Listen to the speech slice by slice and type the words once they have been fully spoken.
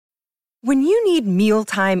When you need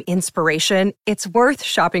mealtime inspiration, it's worth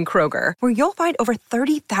shopping Kroger, where you'll find over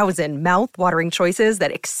 30,000 mouth-watering choices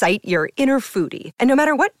that excite your inner foodie. And no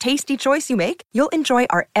matter what tasty choice you make, you'll enjoy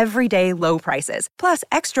our everyday low prices, plus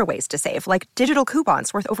extra ways to save, like digital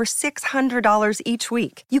coupons worth over $600 each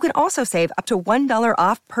week. You can also save up to $1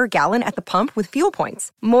 off per gallon at the pump with fuel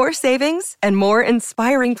points. More savings and more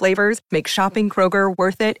inspiring flavors make shopping Kroger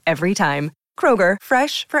worth it every time. Kroger,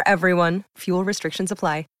 fresh for everyone. Fuel restrictions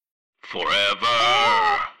apply. Forever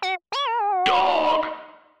Dog.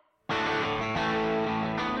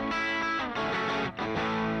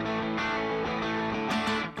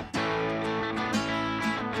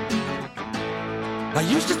 I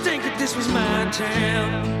used to think that this was my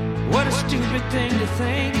town. What a stupid thing to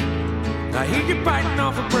think. I hear you biting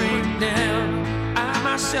off a breakdown. I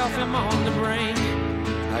myself am on the brink.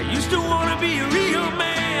 I used to want to be a real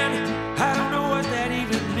man. I don't know what that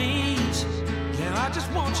even means. Now I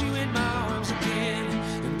just want you in my arms again,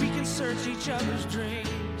 and we can search each other's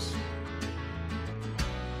dreams.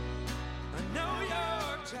 I know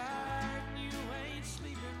you're tired and you ain't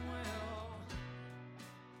sleeping well.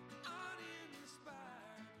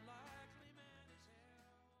 Uninspired, likely man as hell.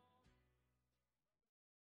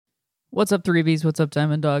 What's up, 3Bs? What's up,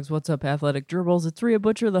 Diamond Dogs? What's up, Athletic Gerbils? It's Rhea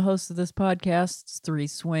Butcher, the host of this podcast. It's Three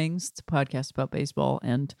Swings. It's a podcast about baseball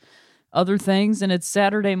and other things, and it's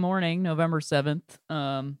Saturday morning, November 7th.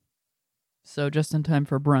 So just in time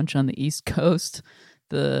for brunch on the East Coast.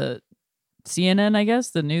 The CNN, I guess,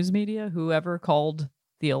 the news media, whoever called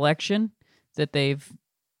the election that they've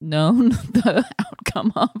known the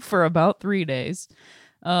outcome of for about 3 days.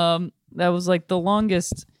 That was like the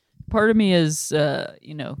longest. Part of me is,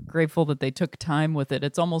 grateful that they took time with it.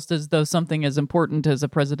 It's almost as though something as important as a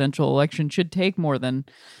presidential election should take more than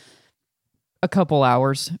a couple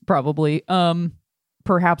hours, probably.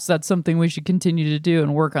 Perhaps that's something we should continue to do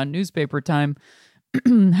and work on newspaper time.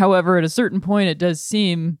 However, at a certain point, it does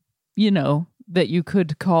seem, that you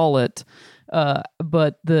could call it,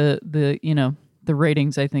 but the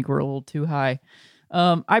ratings, I think, were a little too high.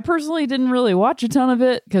 I personally didn't really watch a ton of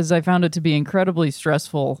it because I found it to be incredibly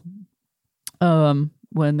stressful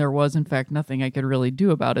when there was, in fact, nothing I could really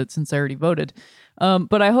do about it since I already voted.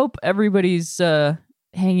 But I hope everybody's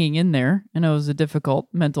hanging in there. I know it was a difficult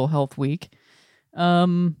mental health week.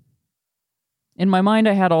 In my mind,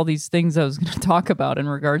 I had all these things I was going to talk about in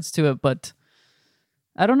regards to it, but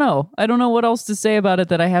I don't know. I don't know what else to say about it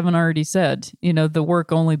that I haven't already said. The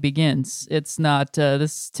work only begins. It's not,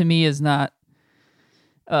 this to me is not,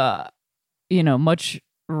 much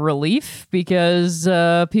relief because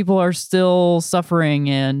people are still suffering,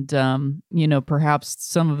 and perhaps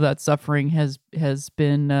some of that suffering has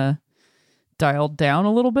been dialed down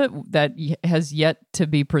a little bit. That has yet to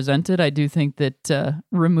be presented. I do think that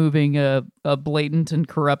removing a blatant and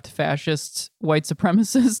corrupt fascist white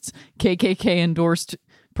supremacist KKK endorsed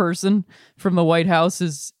person from the White House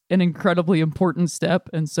is an incredibly important step,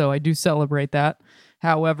 and so I do celebrate that.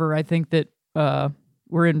 However, I think that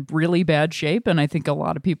we're in really bad shape, and I think a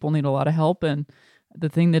lot of people need a lot of help. And the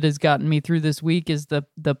thing that has gotten me through this week is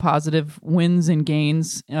the positive wins and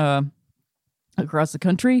gains across the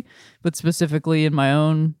country, but specifically in my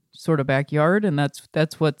own sort of backyard. And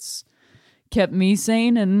that's what's kept me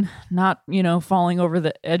sane and not, falling over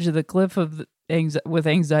the edge of the cliff with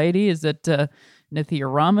anxiety, is that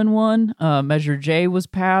Nithya Raman won. Measure J was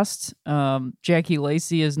passed. Jackie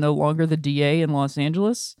Lacey is no longer the DA in Los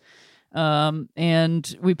Angeles.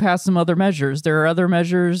 And we passed some other measures. There are other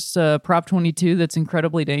measures, Prop 22, that's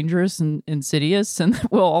incredibly dangerous and insidious, and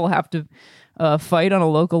we'll all have to fight on a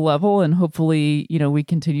local level. And hopefully, we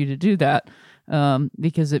continue to do that,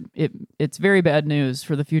 because it's very bad news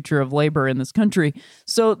for the future of labor in this country.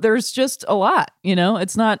 So there's just a lot,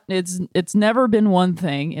 it's never been one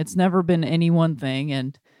thing. It's never been any one thing.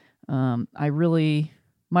 And,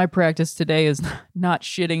 my practice today is not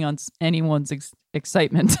shitting on anyone's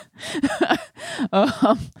excitement,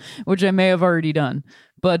 which I may have already done.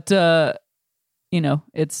 But,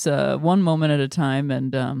 it's one moment at a time.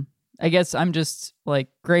 And I guess I'm just like,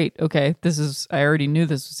 great, okay, I already knew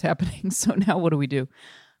this was happening. So now what do we do?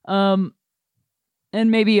 And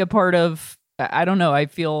maybe a part of, I don't know, I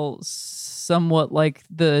feel somewhat like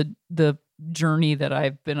the journey that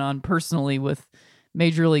I've been on personally with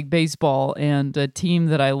Major League Baseball and a team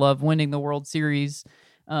that I love winning the World Series,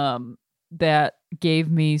 that gave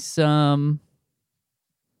me some,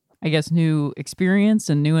 I guess, new experience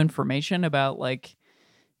and new information about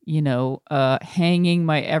hanging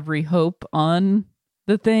my every hope on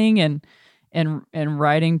the thing and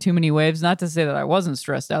riding too many waves. Not to say that I wasn't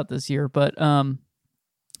stressed out this year, but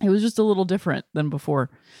it was just a little different than before.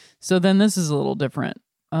 So then this is a little different.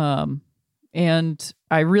 And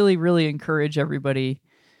I really, really encourage everybody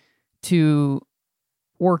to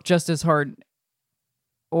work just as hard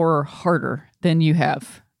or harder than you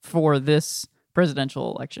have for this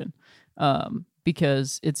presidential election,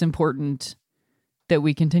 because it's important that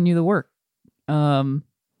we continue the work,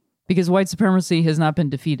 because white supremacy has not been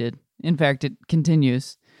defeated. In fact, it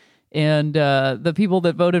continues. And the people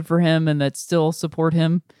that voted for him and that still support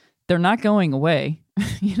him, they're not going away,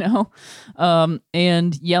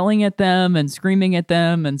 and yelling at them and screaming at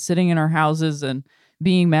them and sitting in our houses and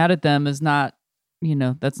being mad at them is not,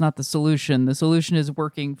 that's not the solution. The solution is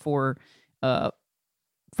working for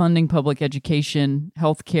funding public education,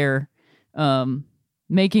 healthcare,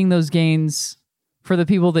 making those gains for the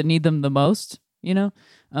people that need them the most,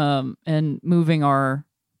 and moving our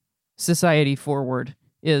society forward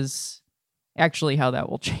is actually how that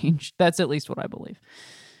will change. That's at least what I believe.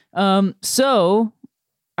 So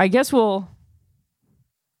I guess we'll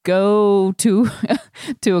go to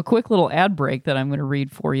to a quick little ad break that I'm going to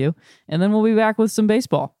read for you, and then we'll be back with some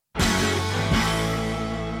baseball.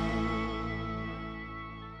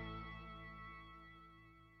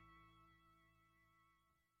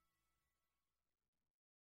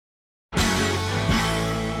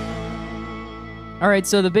 All right,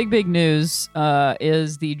 so the big news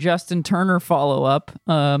is the Justin Turner follow-up.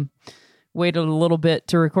 Waited a little bit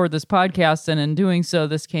to record this podcast, and in doing so,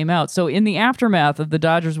 this came out. So in the aftermath of the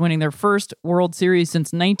Dodgers winning their first World Series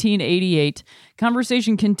since 1988,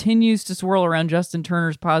 conversation continues to swirl around Justin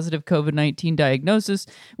Turner's positive COVID-19 diagnosis,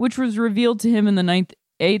 which was revealed to him in the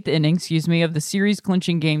eighth inning, of the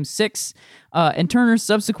series-clinching Game 6, and Turner's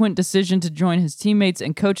subsequent decision to join his teammates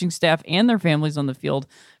and coaching staff and their families on the field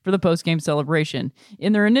for the post-game celebration.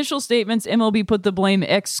 In their initial statements, MLB put the blame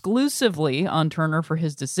exclusively on Turner for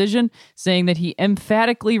his decision, saying that he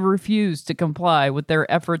emphatically refused to comply with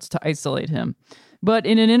their efforts to isolate him. But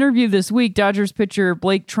in an interview this week, Dodgers pitcher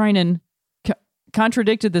Blake Trinan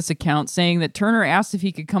contradicted this account, saying that Turner asked if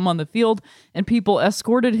he could come on the field and people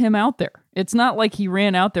escorted him out there. It's not like he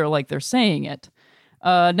ran out there like they're saying it.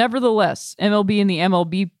 Nevertheless, MLB and the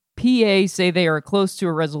MLBPA say they are close to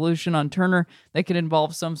a resolution on Turner that could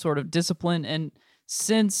involve some sort of discipline. And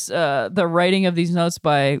since the writing of these notes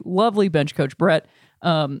by lovely bench coach Brett,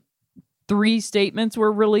 3 statements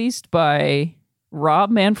were released by Rob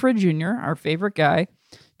Manfred Jr., our favorite guy,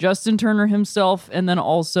 Justin Turner himself, and then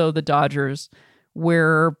also the Dodgers,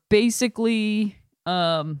 where basically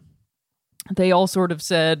they all sort of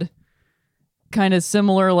said kind of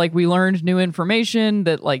similar, like, we learned new information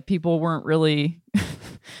that, like, people weren't really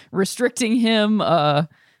restricting him. I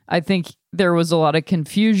think there was a lot of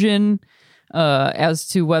confusion as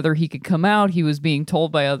to whether he could come out. He was being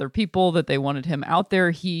told by other people that they wanted him out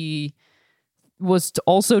there. He was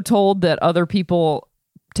also told that other people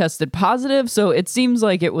tested positive. So it seems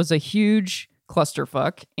like it was a huge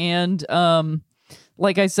clusterfuck. And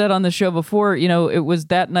like I said on the show before, it was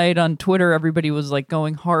that night on Twitter, everybody was like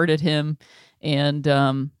going hard at him. And,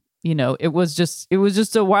 it was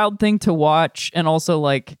just a wild thing to watch. And also,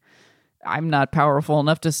 like, I'm not powerful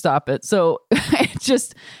enough to stop it. So it's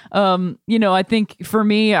just, I think for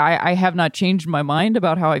me, I have not changed my mind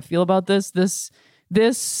about how I feel about this.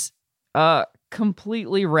 This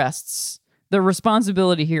completely rests. The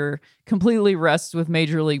responsibility here completely rests with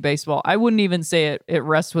Major League Baseball. I wouldn't even say it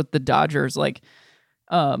rests with the Dodgers,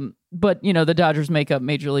 but the Dodgers make up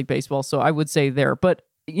Major League Baseball, so I would say there. But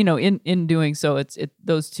in doing so,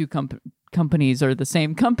 those two companies are the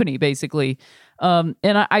same company basically, and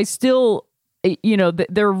I still,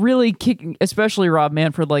 they're really kicking, especially Rob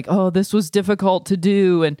Manfred, like, oh, this was difficult to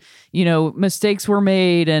do, and mistakes were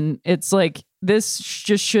made, and it's like this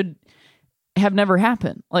just should have never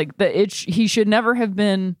happened. Like he should never have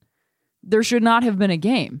been. There should not have been a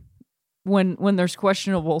game when there's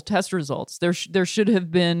questionable test results. There should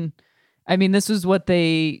have been. I mean, this is what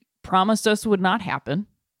they promised us would not happen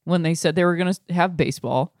when they said they were going to have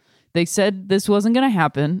baseball. They said this wasn't going to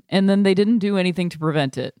happen, and then they didn't do anything to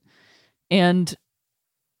prevent it. And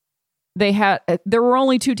there were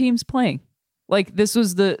only 2 teams playing. Like this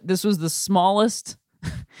was the smallest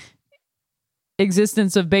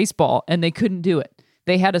existence of baseball, and they couldn't do it.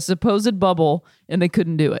 They had a supposed bubble, and they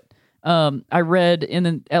couldn't do it. I read in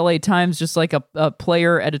the LA Times just like a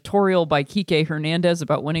player editorial by Kike Hernandez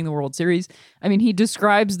about winning the World Series. I mean, he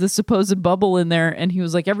describes the supposed bubble in there, and he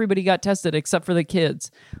was like, everybody got tested except for the kids.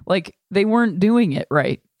 Like, they weren't doing it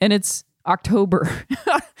right. And it's October,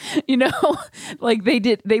 like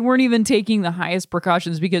they weren't even taking the highest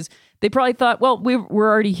precautions because they probably thought, well, we're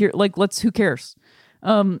already here. Like, who cares?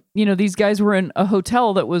 These guys were in a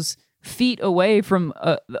hotel that was feet away from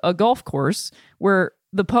a golf course where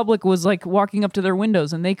the public was like walking up to their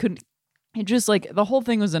windows and they couldn't it just like the whole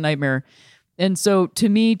thing was a nightmare. And so to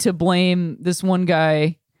me, to blame this one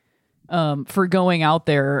guy for going out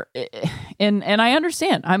there, and I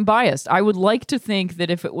understand, I'm biased. I would like to think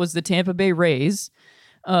that if it was the Tampa Bay Rays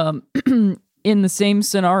in the same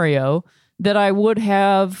scenario, that I would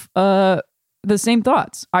have the same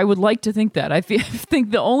thoughts. I would like to think that. I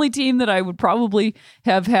think the only team that I would probably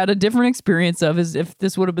have had a different experience of is if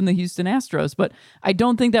this would have been the Houston Astros, but I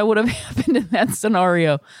don't think that would have happened in that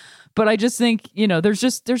scenario. But I just think, there's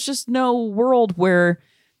just no world where,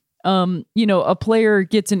 a player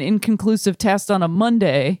gets an inconclusive test on a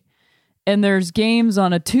Monday and there's games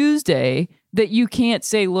on a Tuesday that you can't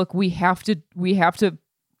say, look, we have to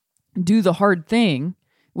do the hard thing,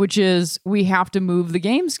 which is we have to move the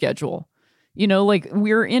game schedule. Like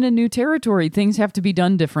we're in a new territory. Things have to be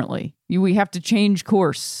done differently. We have to change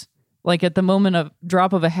course, like at the moment of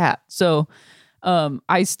drop of a hat. So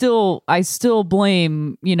I still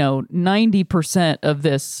blame, 90% of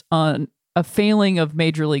this on a failing of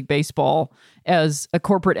Major League Baseball as a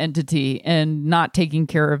corporate entity and not taking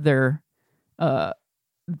care of their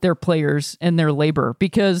players and their labor,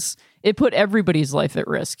 because it put everybody's life at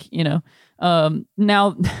risk. Now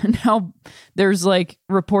there's like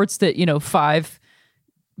reports that,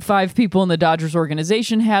 five people in the Dodgers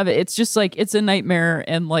organization have it. It's just like, it's a nightmare.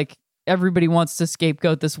 And like everybody wants to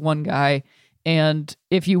scapegoat this one guy. And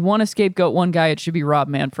if you want to scapegoat one guy, it should be Rob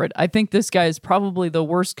Manfred. I think this guy is probably the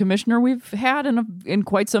worst commissioner we've had in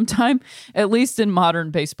quite some time, at least in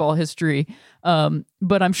modern baseball history.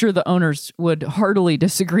 But I'm sure the owners would heartily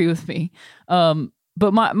disagree with me.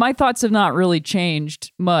 But my thoughts have not really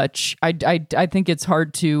changed much. I think it's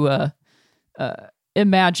hard to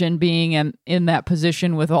imagine being in that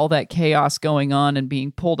position with all that chaos going on and being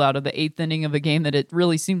pulled out of the 8th inning of a game that it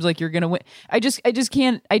really seems like you're going to win. I just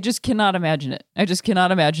cannot imagine it. I just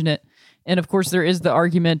cannot imagine it. And of course there is the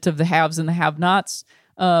argument of the haves and the have-nots.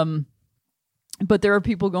 But there are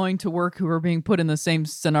people going to work who are being put in the same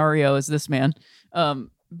scenario as this man.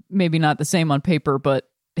 Maybe not the same on paper, but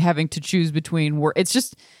having to choose between work. It's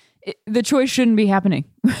just, the choice shouldn't be happening.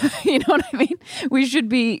 You know what I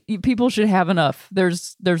mean? People should have enough.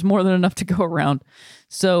 There's more than enough to go around.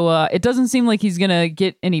 So it doesn't seem like he's going to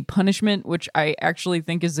get any punishment, which I actually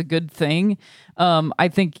think is a good thing. I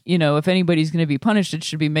think, if anybody's going to be punished, it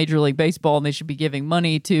should be Major League Baseball, and they should be giving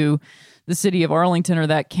money to the city of Arlington or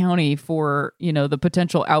that county for, the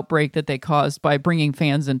potential outbreak that they caused by bringing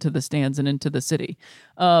fans into the stands and into the city.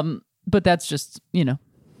 But that's just,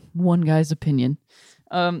 one guy's opinion.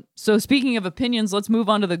 So speaking of opinions, let's move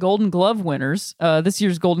on to the Golden Glove winners. This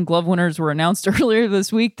year's Golden Glove winners were announced earlier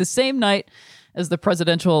this week, the same night as the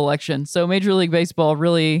presidential election. So Major League Baseball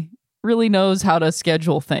really, really knows how to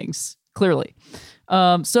schedule things, clearly.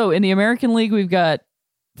 So in the American League, we've got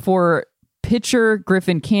for pitcher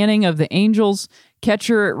Griffin Canning of the Angels,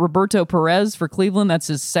 catcher Roberto Perez for Cleveland. That's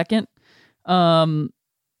his second.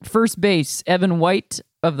 First base, Evan White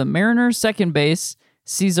of the Mariners. Second base,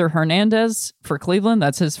 Cesar Hernandez for Cleveland.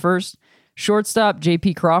 That's his first. Shortstop,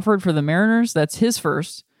 J.P. Crawford for the Mariners. That's his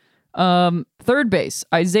first. Third base,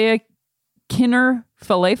 Isaiah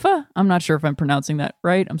Kiner-Falefa. I'm not sure if I'm pronouncing that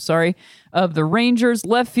right. I'm sorry. Of the Rangers.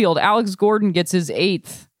 Left field, Alex Gordon gets his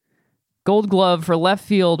 8th Gold Glove for left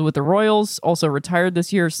field with the Royals. Also retired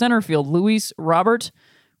this year. Center field, Luis Robert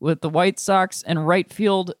with the White Sox. And right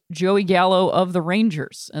field, Joey Gallo of the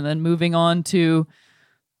Rangers. And then moving on to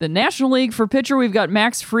the National League for pitcher, we've got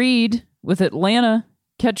Max Fried with Atlanta.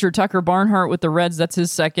 Catcher Tucker Barnhart with the Reds. That's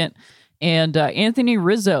his second. And Anthony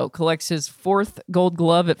Rizzo collects his 4th Gold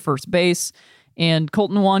Glove at first base. And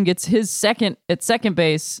Colton Wong gets his second at second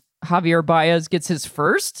base. Javier Baez gets his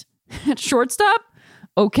first at shortstop.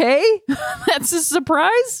 Okay, that's a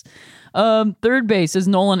surprise. Third base is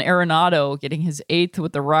Nolan Arenado getting his 8th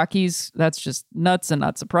with the Rockies. That's just nuts and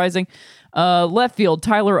not surprising. Left field,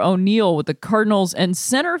 Tyler O'Neill with the Cardinals. And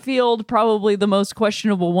center field, probably the most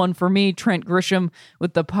questionable one for me, Trent Grisham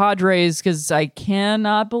with the Padres, because I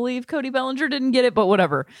cannot believe Cody Bellinger didn't get it, but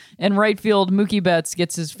whatever. And right field, Mookie Betts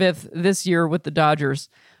gets his 5th this year with the Dodgers.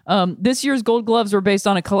 This year's Gold Gloves were based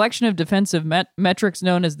on a collection of defensive metrics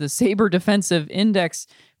known as the Sabre Defensive Index,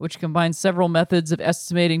 which combines several methods of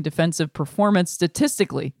estimating defensive performance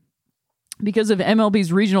statistically. Because of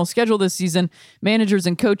MLB's regional schedule this season, managers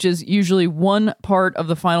and coaches, usually one part of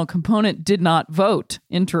the final component, did not vote.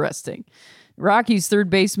 Interesting. Rockies third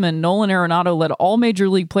baseman Nolan Arenado led all major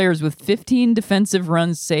league players with 15 defensive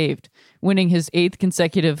runs saved, winning his 8th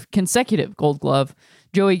consecutive Gold Glove.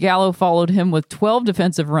 Joey Gallo followed him with 12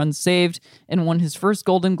 defensive runs saved and won his first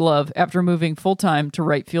Golden Glove after moving full-time to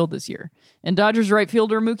right field this year. And Dodgers right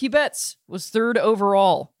fielder Mookie Betts was 3rd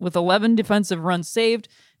overall with 11 defensive runs saved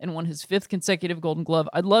and won his 5th consecutive Golden Glove.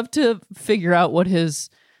 I'd love to figure out what his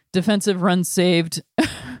defensive runs saved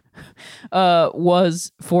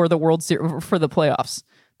was for the World Series, for the playoffs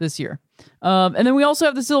this year. And then we also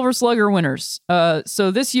have the Silver Slugger winners.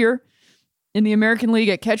 So this year in the American League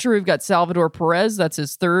at catcher, we've got Salvador Perez. That's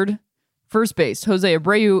his 3rd. First base, Jose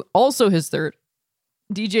Abreu, also his 3rd.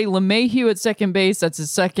 DJ LeMahieu at second base, that's his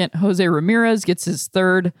 2nd. Jose Ramirez gets his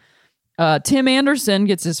 3rd. Tim Anderson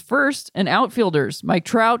gets his 1st. And outfielders, Mike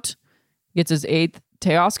Trout gets his 8th.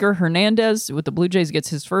 Teoscar Hernandez with the Blue Jays gets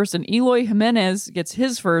his 1st. And Eloy Jimenez gets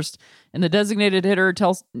his 1st. And the designated hitter,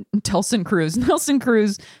 Nelson Cruz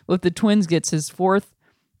with the Twins gets his 4th.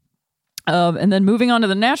 And then moving on to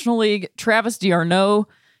the National League, Travis d'Arnaud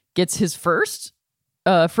gets his 1st.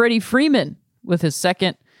 Freddie Freeman with his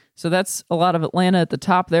 2nd. So that's a lot of Atlanta at the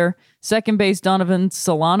top there. Second base, Donovan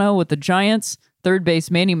Solano with the Giants. Third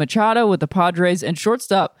base, Manny Machado with the Padres. And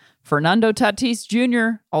shortstop, Fernando Tatis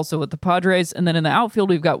Jr., also with the Padres. And then in the outfield,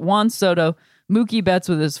 we've got Juan Soto, Mookie Betts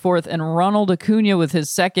with his 4th, and Ronald Acuna with his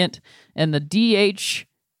 2nd. And the DH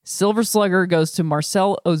Silver Slugger goes to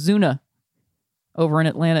Marcell Ozuna over in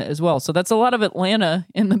Atlanta as well. So that's a lot of Atlanta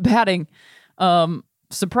in the batting.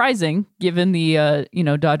 Surprising given the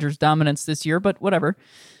Dodgers dominance this year, but whatever.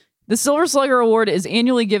 The Silver Slugger Award is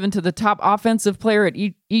annually given to the top offensive player at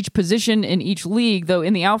each position in each league, though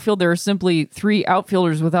in the outfield there are simply 3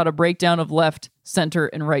 outfielders without a breakdown of left, center,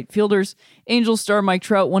 and right fielders. Angels star Mike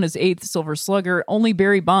Trout won his 8th Silver Slugger. Only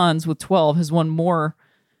Barry Bonds with 12 has won more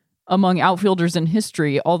among outfielders in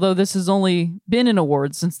history, although this has only been an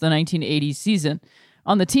award since the 1980 season.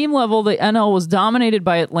 On the team level, the NL was dominated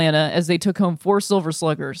by Atlanta as they took home 4 Silver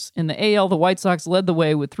Sluggers. In the AL, the White Sox led the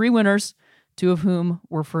way with 3 winners, 2 of whom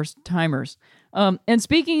were first-timers. And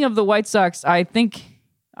speaking of the White Sox, I think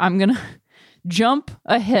I'm going to jump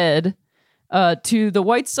ahead to the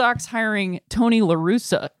White Sox hiring Tony La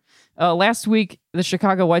Russa. Last week, the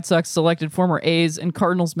Chicago White Sox selected former A's and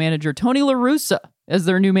Cardinals manager Tony La Russa as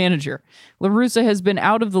their new manager. La Russa has been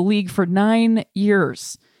out of the league for 9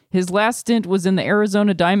 years. His last stint was in the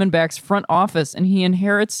Arizona Diamondbacks front office, and he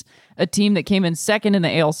inherits a team that came in 2nd in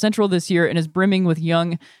the AL Central this year and is brimming with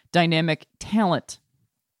young, dynamic talent.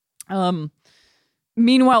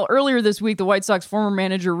 Meanwhile, earlier this week, the White Sox former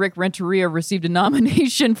manager Rick Renteria received a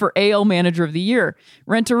nomination for AL Manager of the Year.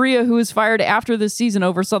 Renteria, who was fired after this season,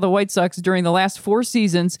 oversaw the White Sox during the last 4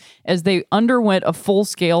 seasons as they underwent a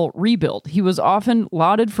full-scale rebuild. He was often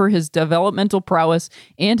lauded for his developmental prowess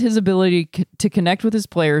and his ability to connect with his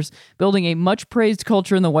players, building a much-praised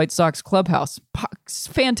culture in the White Sox clubhouse.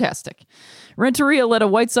 Fantastic. Renteria led a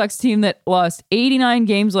White Sox team that lost 89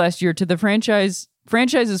 games last year to the franchise's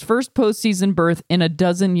first postseason berth in a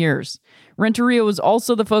dozen years. Renteria was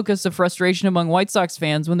also the focus of frustration among White Sox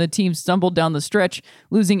fans when the team stumbled down the stretch,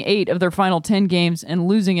 losing 8 of their final 10 games and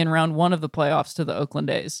losing in round 1 of the playoffs to the Oakland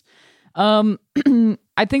A's.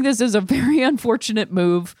 I think this is a very unfortunate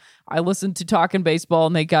move. I listened to Talkin' Baseball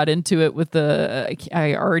and they got into it with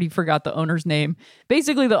I already forgot the owner's name.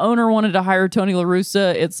 Basically, the owner wanted to hire Tony La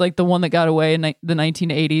Russa. It's like the one that got away in the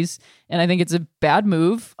 1980s. And I think it's a bad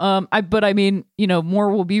move. But I mean,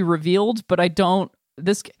 more will be revealed, but I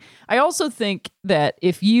also think that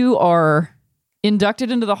if you are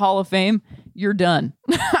inducted into the Hall of Fame, you're done.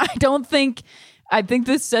 I think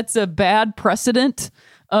this sets a bad precedent.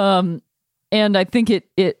 And I think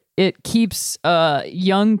it keeps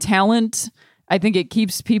young talent. I think it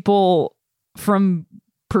keeps people from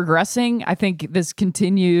progressing. I think this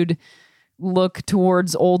continued look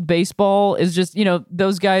towards old baseball is just,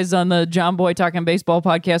 those guys on the John Boy Talking Baseball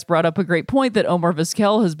podcast brought up a great point that Omar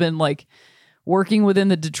Vizquel has been working within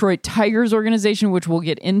the Detroit Tigers organization, which we'll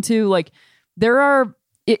get into.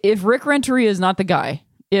 If Rick Renteria is not the guy,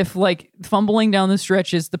 if fumbling down the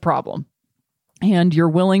stretch is the problem, and you're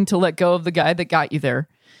willing to let go of the guy that got you there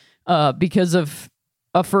because of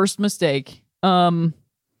a first mistake,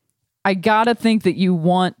 I gotta think that you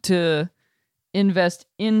want to invest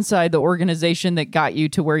inside the organization that got you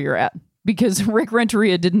to where you're at, because Rick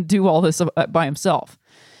Renteria didn't do all this by himself.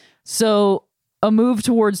 So a move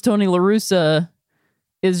towards Tony La Russa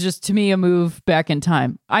is just, to me, a move back in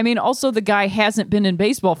time. I mean, also the guy hasn't been in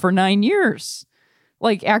baseball for 9 years,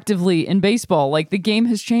 actively in baseball. The game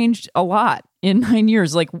has changed a lot in 9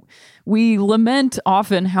 years. We lament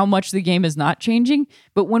often how much the game is not changing,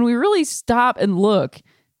 but when we really stop and look,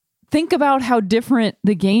 think about how different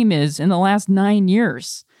the game is in the last 9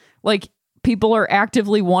 years. People are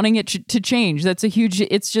actively wanting it to change. That's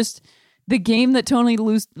it's just the game that Tony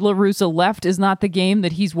La Russa left is not the game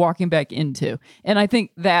that he's walking back into. And I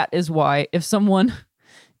think that is why if someone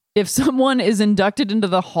is inducted into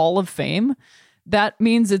the Hall of Fame, that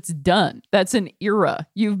means it's done. That's an era.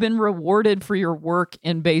 You've been rewarded for your work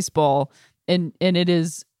in baseball, and it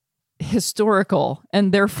is historical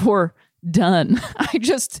and therefore done. I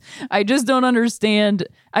just don't understand.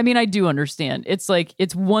 I mean, I do understand. It's like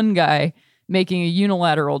it's one guy making a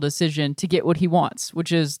unilateral decision to get what he wants,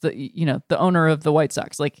 which is the owner of the White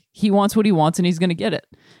Sox. Like, he wants what he wants and he's going to get it.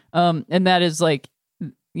 And that is like,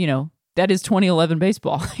 that is 2011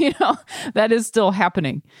 baseball. That is still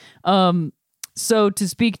happening. So to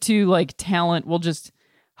speak to like talent, we'll just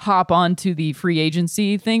hop on to the free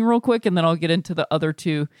agency thing real quick, and then I'll get into the other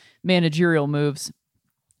two managerial moves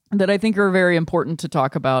that I think are very important to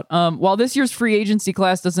talk about. While this year's free agency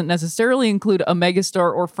class doesn't necessarily include a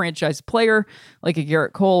megastar or franchise player like a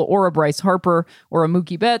Garrett Cole or a Bryce Harper or a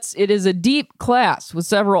Mookie Betts, it is a deep class with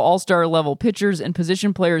several all-star level pitchers and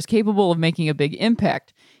position players capable of making a big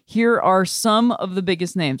impact. Here are some of the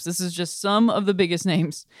biggest names. This is just some of the biggest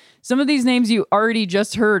names. Some of these names you already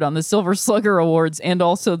just heard on the Silver Slugger Awards and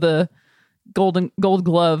also the Gold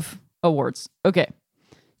Glove Awards. Okay.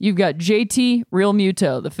 You've got JT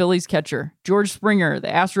Realmuto, the Phillies catcher, George Springer, the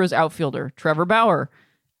Astros outfielder, Trevor Bauer,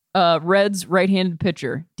 Reds right-handed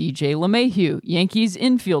pitcher, DJ LeMahieu, Yankees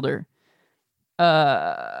infielder,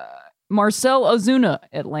 Marcell Ozuna,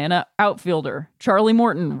 Atlanta outfielder, Charlie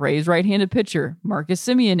Morton, Rays right-handed pitcher, Marcus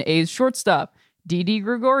Semien, A's shortstop, Didi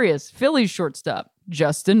Gregorius, Phillies shortstop,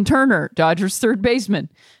 Justin Turner, Dodgers third baseman,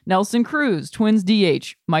 Nelson Cruz, Twins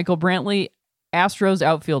DH, Michael Brantley, Astros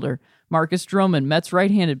outfielder, Marcus Stroman, Mets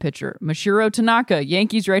right-handed pitcher, Masahiro Tanaka,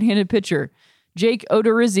 Yankees right-handed pitcher, Jake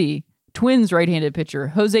Odorizzi, Twins right-handed pitcher,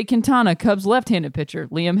 Jose Quintana, Cubs left-handed pitcher,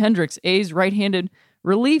 Liam Hendricks, A's right-handed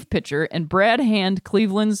relief pitcher, and Brad Hand,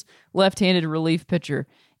 Cleveland's left-handed relief pitcher.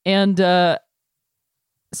 And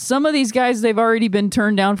some of these guys, they've already been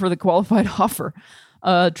turned down for the qualified offer.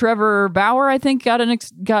 Trevor Bauer, I think,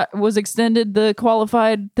 was extended the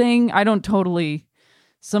qualified thing. I don't totally...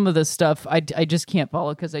 Some of the stuff I just can't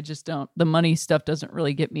follow because I just don't. The money stuff doesn't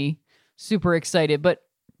really get me super excited. But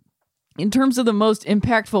in terms of the most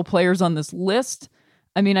impactful players on this list,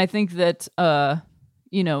 I mean, I think that,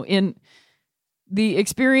 in the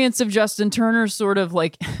experience of Justin Turner's sort of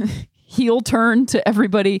like heel turn to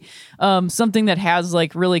everybody, something that has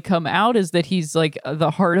like really come out is that he's like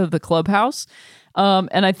the heart of the clubhouse.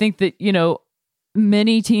 And I think that,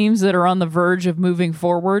 many teams that are on the verge of moving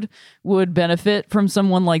forward would benefit from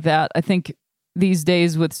someone like that. I think these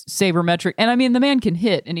days with sabermetric, and I mean, the man can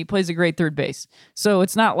hit and he plays a great third base. So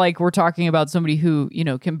it's not like we're talking about somebody who,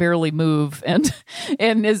 can barely move and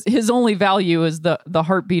his only value is the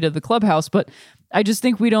heartbeat of the clubhouse. But I just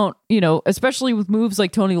think we don't, especially with moves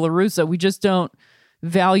like Tony La Russa, we just don't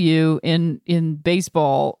value in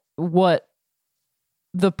baseball what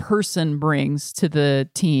the person brings to the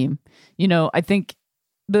team. I think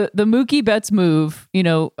the Mookie Betts move,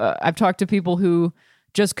 I've talked to people who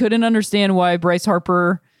just couldn't understand why Bryce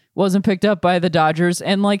Harper wasn't picked up by the Dodgers.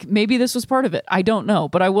 And like, maybe this was part of it. I don't know.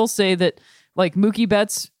 But I will say that like Mookie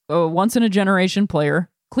Betts, once in a generation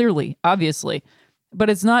player, clearly, obviously, but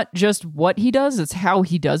it's not just what he does, it's how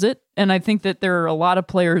he does it. And I think that there are a lot of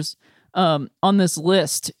players on this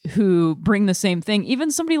list who bring the same thing.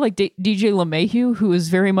 Even somebody like DJ LeMahieu, who is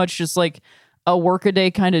very much just like a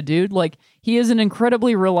workaday kind of dude. Like, he is an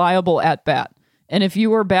incredibly reliable at bat. And if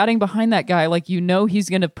you are batting behind that guy, like, he's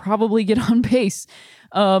going to probably get on base.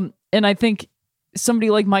 And I think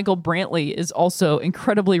somebody like Michael Brantley is also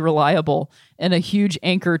incredibly reliable and a huge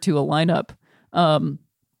anchor to a lineup. And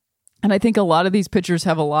I think a lot of these pitchers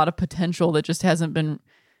have a lot of potential that just hasn't been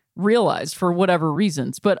realized for whatever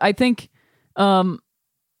reasons. But I think out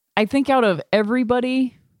of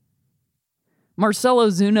everybody, Marcell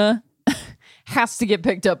Ozuna has to get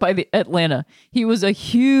picked up by the Atlanta. He was a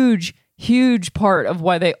huge, huge part of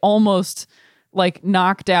why they almost like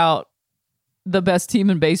knocked out the best team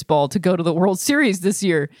in baseball to go to the World Series this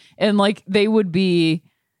year. And like it would be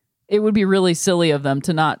really silly of them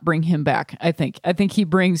to not bring him back. I think he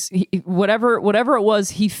brings whatever it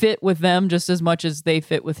was, he fit with them just as much as they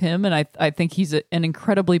fit with him. And I think he's an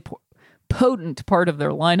incredibly potent part of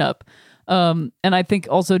their lineup. And I think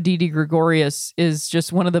also Didi Gregorius is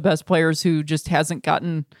just one of the best players who just hasn't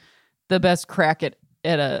gotten the best crack at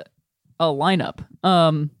a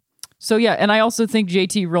lineup. So yeah, and I also think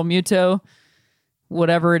JT Realmuto,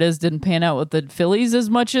 whatever it is, didn't pan out with the Phillies as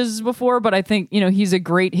much as before, but I think, he's a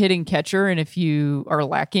great hitting catcher. And if you are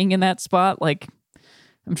lacking in that spot, like,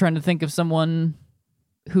 I'm trying to think of someone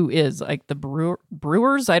who is like the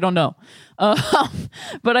Brewers. I don't know.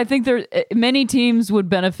 But I think many teams would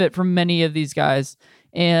benefit from many of these guys.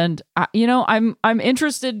 And I'm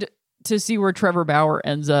interested to see where Trevor Bauer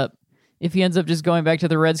ends up if he ends up just going back to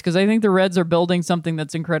the Reds, because I think the Reds are building something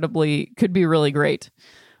that's could be really great.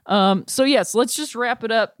 So yes, let's just wrap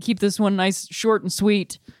it up. Keep this one nice, short and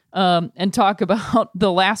sweet, and talk about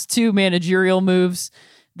the last two managerial moves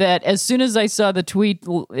that as soon as I saw the tweet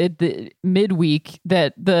at the midweek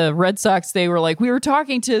that the Red Sox, they were like, we were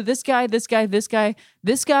talking to this guy,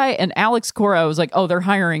 and Alex Cora. I was like, oh, they're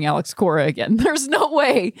hiring Alex Cora again. There's no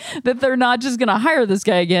way that they're not just going to hire this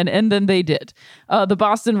guy again. And then they did. The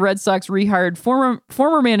Boston Red Sox rehired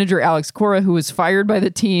former manager Alex Cora, who was fired by the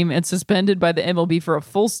team and suspended by the MLB for a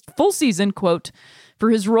full season, quote, for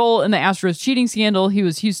his role in the Astros cheating scandal. He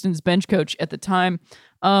was Houston's bench coach at the time.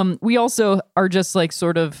 We also are just like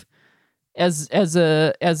sort of as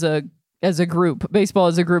a group, baseball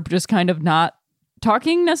as a group, just kind of not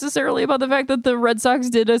talking necessarily about the fact that the Red Sox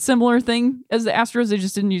did a similar thing as the Astros. They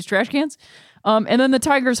just didn't use trash cans. And then the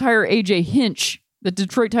Tigers hire AJ Hinch. The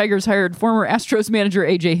Detroit Tigers hired former Astros manager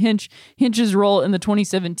AJ Hinch. Hinch's role in the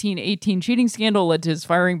 2017-18 cheating scandal led to his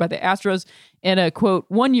firing by the Astros and a, quote,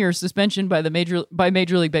 1-year suspension by Major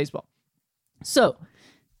League Baseball. So,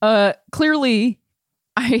 clearly,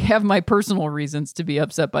 I have my personal reasons to be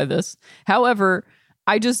upset by this. However,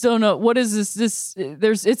 I just don't know. What is this?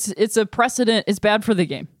 It's a precedent. It's bad for the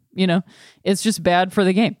game. You know, it's just bad for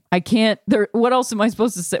the game. I can't what else am I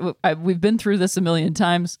supposed to say? We've been through this a million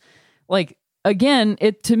times. Like, again,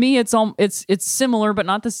 to me, it's similar, but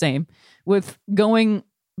not the same with going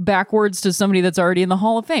backwards to somebody that's already in the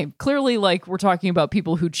Hall of Fame. Clearly, like, we're talking about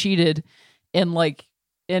people who cheated and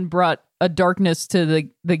brought a darkness to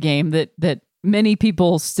the game that many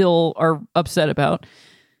people still are upset about.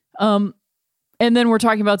 And then we're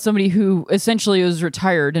talking about somebody who essentially was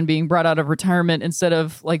retired and being brought out of retirement instead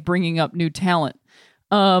of like bringing up new talent.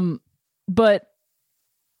 But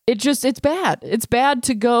it's bad. It's bad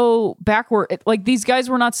to go backward. Like, these guys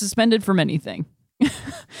were not suspended from anything.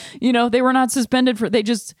 You know, they were not suspended they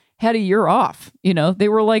just had a year off. You know, they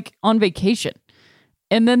were like on vacation.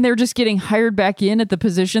 And then they're just getting hired back in at the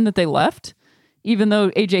position that they left. Even though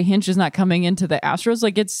AJ Hinch is not coming into the Astros,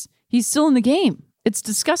 like he's still in the game. It's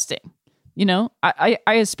disgusting. You know, I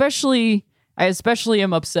especially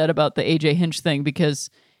am upset about the AJ Hinch thing because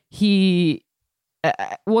it's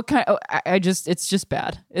just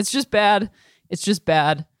bad. It's just bad. It's just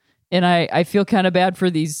bad. And I feel kind of bad for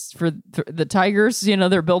the Tigers. You know,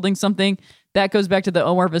 they're building something that goes back to the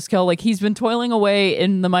Omar Vizquel. Like, he's been toiling away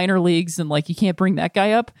in the minor leagues and like, you can't bring that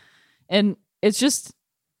guy up. And it's just,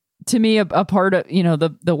 to me, a part of, you know,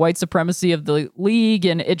 the white supremacy of the league.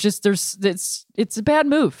 And it just, it's a bad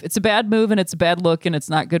move. It's a bad move and it's a bad look and it's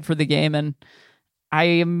not good for the game. And I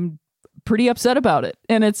am pretty upset about it.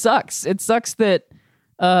 And it sucks. It sucks that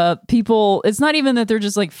people, it's not even that they're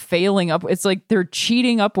just like failing up. It's like they're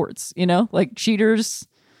cheating upwards, you know, like cheaters.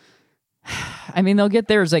 I mean, they'll get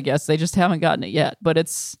theirs, I guess. They just haven't gotten it yet, but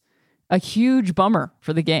it's a huge bummer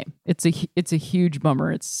for the game. It's a huge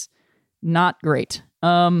bummer. It's not great.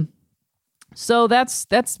 So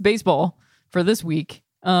that's baseball for this week.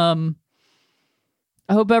 I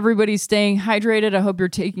hope everybody's staying hydrated. I hope you're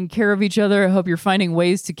taking care of each other. I hope you're finding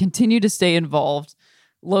ways to continue to stay involved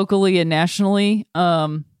locally and nationally.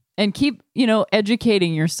 And keep, you know,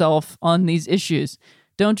 educating yourself on these issues.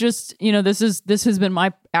 Don't just, you know, this has been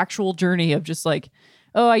my actual journey of just like,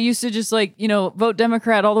 oh, I used to just like, you know, vote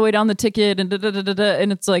Democrat all the way down the ticket and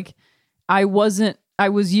and it's like, I was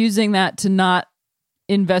using that to not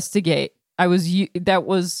investigate. That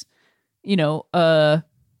was, you know,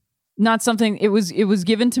 not something, it was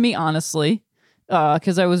given to me honestly,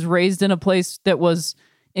 because I was raised in a place that was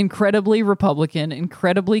incredibly Republican,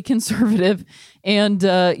 incredibly conservative, and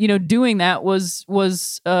you know, doing that was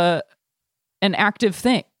an active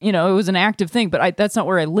thing. You know, it was an active thing, but that's not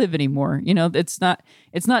where I live anymore. You know, it's not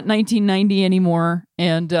 1990 anymore,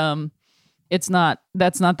 and that's not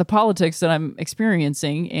the politics that I'm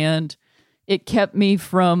experiencing, and it kept me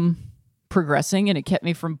from progressing, and it kept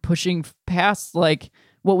me from pushing past like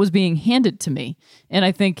what was being handed to me. And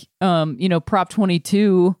I think you know, Prop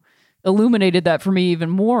 22 illuminated that for me even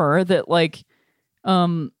more, that like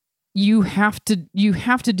you have to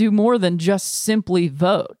do more than just simply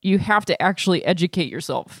vote. You have to actually educate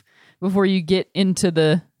yourself before you get into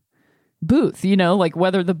the booth, you know, like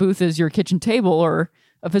whether the booth is your kitchen table or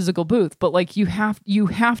a physical booth, but like you have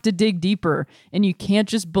to dig deeper, and you can't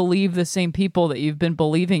just believe the same people that you've been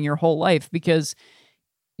believing your whole life, because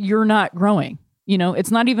you're not growing. You know,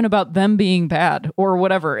 it's not even about them being bad or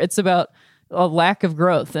whatever. It's about a lack of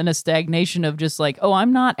growth and a stagnation of just like, oh,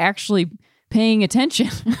 I'm not actually paying attention.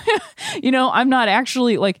 You know, I'm not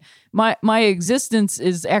actually like my existence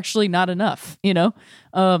is actually not enough, you know?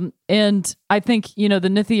 And I think, you know, the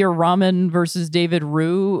Nithya Raman versus David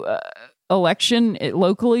Rue election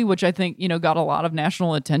locally, which I think, got a lot of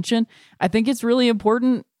national attention. I think it's really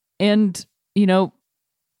important and,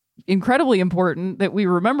 incredibly important that we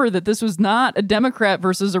remember that this was not a Democrat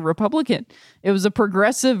versus a Republican. It was a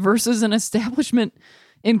progressive versus an establishment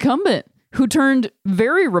incumbent who turned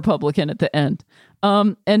very Republican at the end.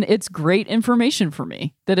 And it's great information for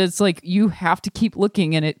me that it's like, you have to keep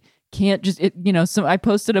looking, and it can't just, so I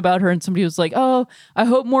posted about her and somebody was like, oh, I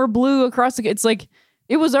hope more blue across the, it's like,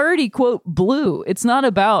 it was already, quote, blue. It's not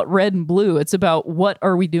about red and blue. It's about what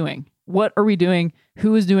are we doing? What are we doing?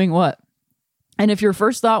 Who is doing what? And if your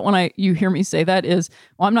first thought when you hear me say that is,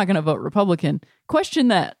 well, I'm not going to vote Republican, question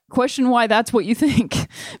that. Question why that's what you think.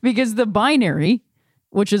 Because the binary,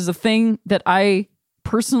 which is a thing that I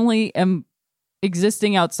personally am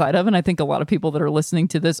existing outside of, and I think a lot of people that are listening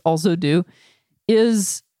to this also do,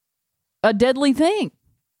 is a deadly thing.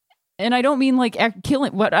 And I don't mean like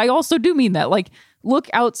killing, but I also do mean that. Like, look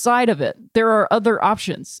outside of it. There are other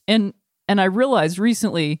options. And I realized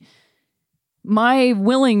recently my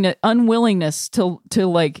unwillingness to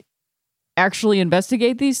like actually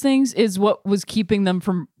investigate these things is what was keeping them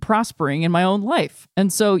from prospering in my own life.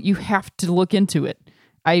 And so you have to look into it.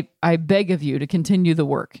 I beg of you to continue the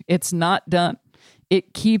work. It's not done.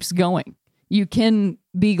 It keeps going. You can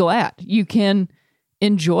be glad. You can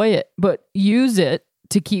enjoy it, but use it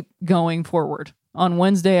to keep going forward. On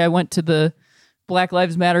Wednesday, I went to the Black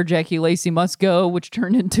Lives Matter, Jackie Lacey Must Go, which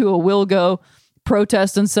turned into a Will Go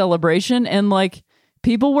protest and celebration. And like,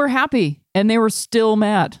 people were happy and they were still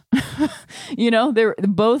mad.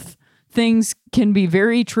 Both things can be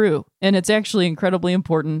very true. And it's actually incredibly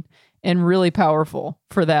important and really powerful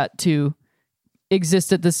for that to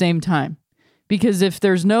exist at the same time. Because if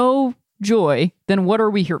there's no joy, then what are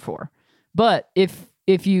we here for? But if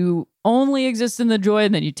you only exist in the joy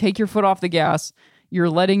and then you take your foot off the gas, you're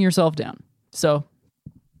letting yourself down. So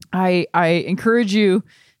I encourage you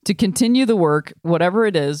to continue the work, whatever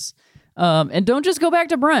it is, and don't just go back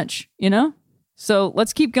to brunch, So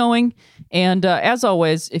let's keep going. And as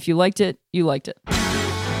always, if you liked it, you liked it.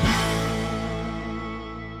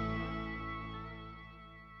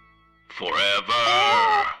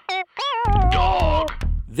 Forever Dog.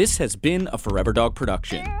 This has been a Forever Dog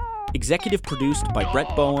production. Executive produced by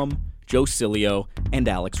Brett Boehm, Joe Cilio, and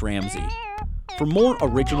Alex Ramsey. For more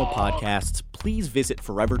original podcasts, please visit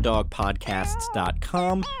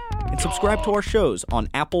foreverdogpodcasts.com and subscribe to our shows on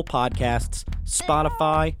Apple Podcasts,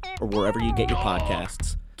 Spotify, or wherever you get your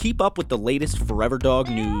podcasts. Keep up with the latest Forever Dog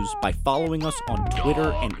news by following us on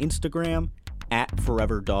Twitter and Instagram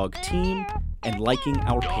 @ForeverDogTeam and liking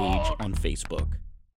our page on Facebook.